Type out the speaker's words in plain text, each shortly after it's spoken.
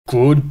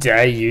Good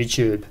day,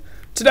 YouTube.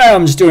 Today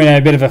I'm just doing a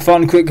bit of a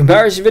fun quick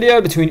comparison video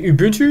between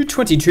Ubuntu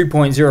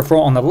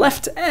 22.04 on the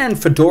left and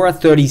Fedora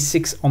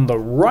 36 on the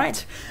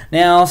right.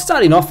 Now,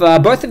 starting off,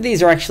 both of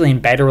these are actually in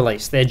beta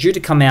release. They're due to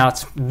come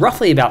out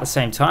roughly about the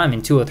same time,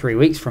 in 2 or 3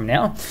 weeks from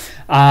now.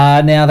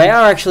 Now, they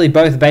are actually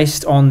both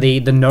based on the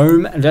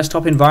GNOME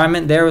desktop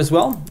environment there as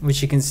well,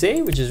 which you can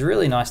see, which is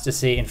really nice to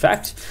see, in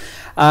fact.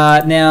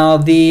 Now,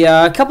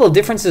 the couple of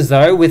differences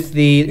though with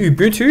the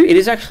Ubuntu, it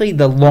is actually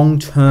the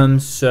long-term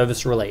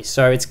service release,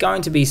 so it's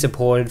going to be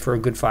supported for a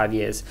good 5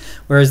 years,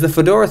 whereas the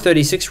Fedora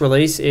 36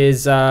 release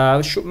is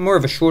more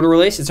of a shorter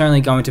release. It's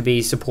only going to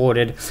be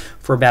supported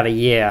for about a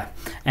year,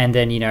 and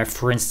then, you know,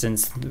 for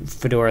instance,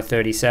 Fedora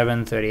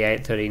 37,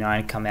 38,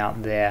 39 come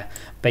out there.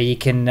 But you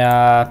can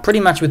pretty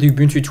much with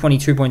Ubuntu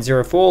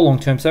 22.04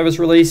 long-term service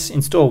release,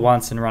 install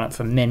once and run it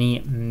for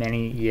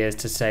many years,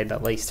 to say the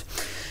least.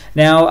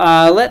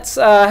 Now, let's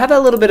have a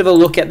little bit of a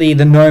look at the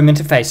GNOME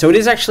interface. So it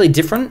is actually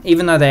different,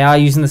 even though they are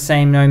using the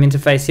same GNOME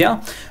interface here.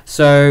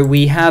 So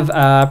we have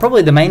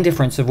probably the main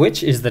difference of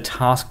which is the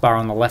taskbar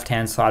on the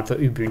left-hand side for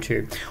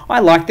Ubuntu. I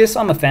like this.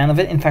 I'm a fan of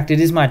it. In fact, it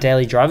is my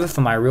daily driver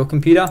for my real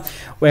computer,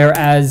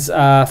 whereas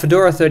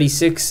Fedora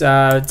 36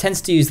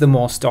 tends to use the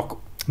more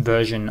stock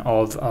version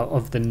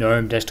of the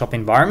GNOME desktop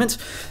environment.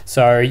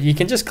 So you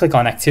can just click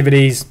on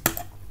Activities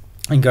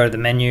and go to the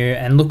menu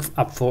and look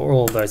up for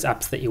all of those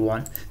apps that you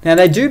want. Now,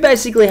 they do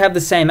basically have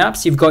the same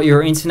apps. You've got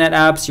your internet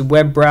apps, your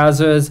web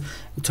browsers,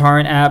 your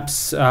torrent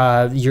apps,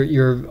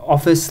 your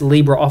Office,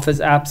 LibreOffice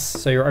apps,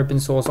 so your open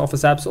source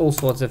Office apps, all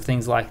sorts of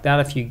things like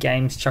that. A few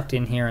games chucked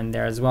in here and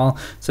there as well.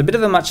 So a bit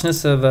of a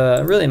muchness of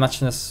really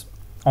muchness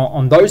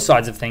on those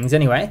sides of things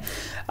anyway.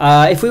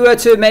 If we were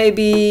to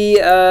maybe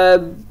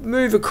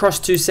move across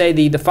to, say,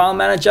 the file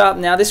manager,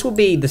 now this will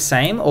be the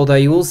same, although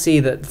you will see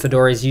that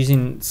Fedora is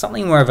using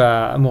something more of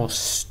a more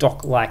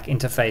stock-like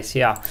interface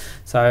here.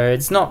 So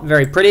it's not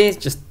very pretty, it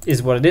just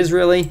is what it is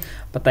really,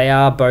 but they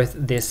are both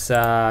this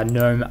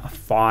GNOME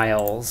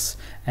files,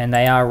 and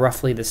they are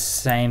roughly the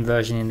same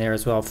version in there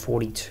as well,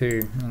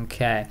 42.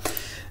 Okay.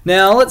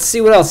 Now let's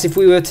see what else. If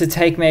we were to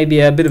take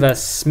maybe a bit of a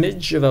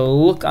smidge of a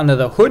look under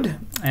the hood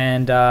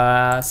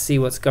and see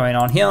what's going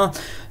on here.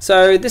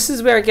 So this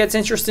is where it gets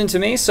interesting to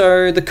me.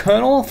 So the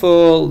kernel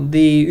for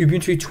the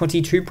Ubuntu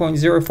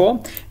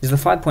 22.04 is the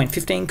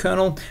 5.15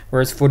 kernel,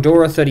 whereas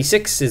Fedora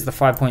 36 is the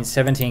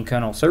 5.17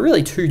 kernel. So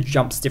really 2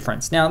 jumps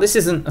difference. Now this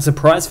isn't a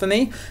surprise for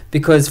me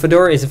because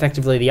Fedora is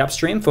effectively the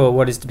upstream for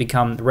what is to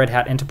become Red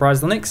Hat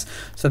Enterprise Linux.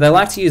 So they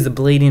like to use the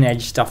bleeding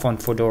edge stuff on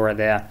Fedora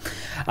there,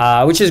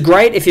 which is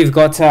great if you've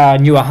got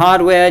newer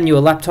hardware, newer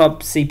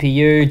laptop,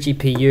 CPU,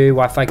 GPU,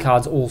 Wi-Fi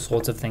cards, all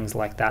sorts of things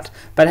like that.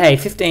 But hey,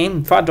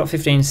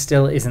 5.15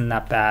 still isn't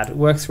that bad. It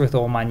works with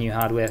all my new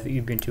hardware for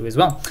Ubuntu as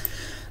well.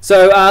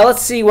 So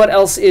let's see what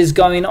else is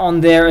going on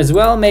there as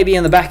well. Maybe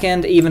in the back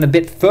end even a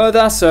bit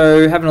further.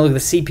 So having a look at the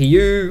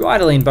CPU,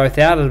 idling both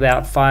out at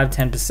about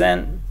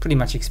 5–10%, pretty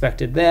much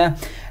expected there.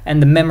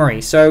 And the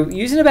memory, so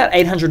using about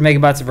 800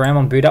 megabytes of RAM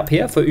on boot up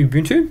here for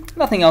Ubuntu.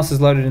 Nothing else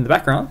is loaded in the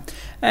background.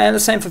 And the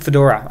same for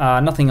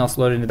Fedora, nothing else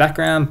loaded in the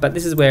background, but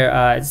this is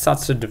where it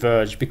starts to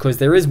diverge because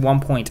there is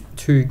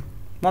 1.12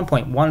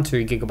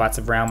 gigabytes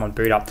of RAM on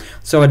boot up.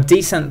 So a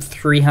decent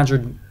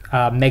 300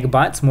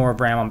 megabytes more of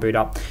RAM on boot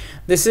up.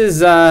 This is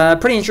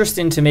pretty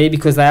interesting to me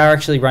because they are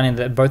actually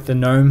running both the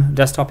GNOME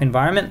desktop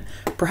environment.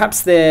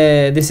 Perhaps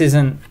this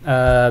isn't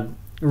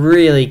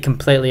really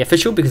completely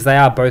official because they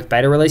are both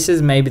beta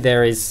releases. Maybe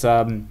there is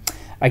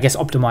I guess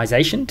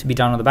optimization to be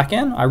done on the back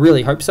end. I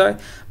really hope so.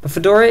 But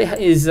Fedora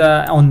is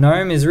on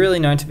GNOME is really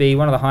known to be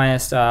one of the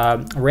highest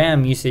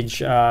RAM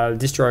usage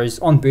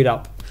distros on boot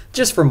up,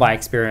 just from my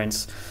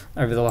experience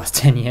over the last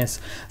 10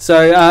 years.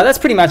 So that's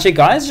pretty much it,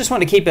 guys. Just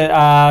want to keep it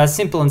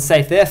simple and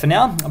safe there for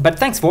now. But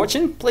thanks for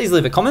watching. Please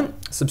leave a comment,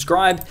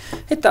 subscribe,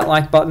 hit that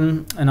like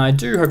button, and I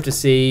do hope to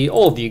see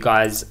all of you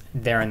guys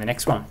there in the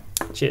next one.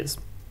 Cheers.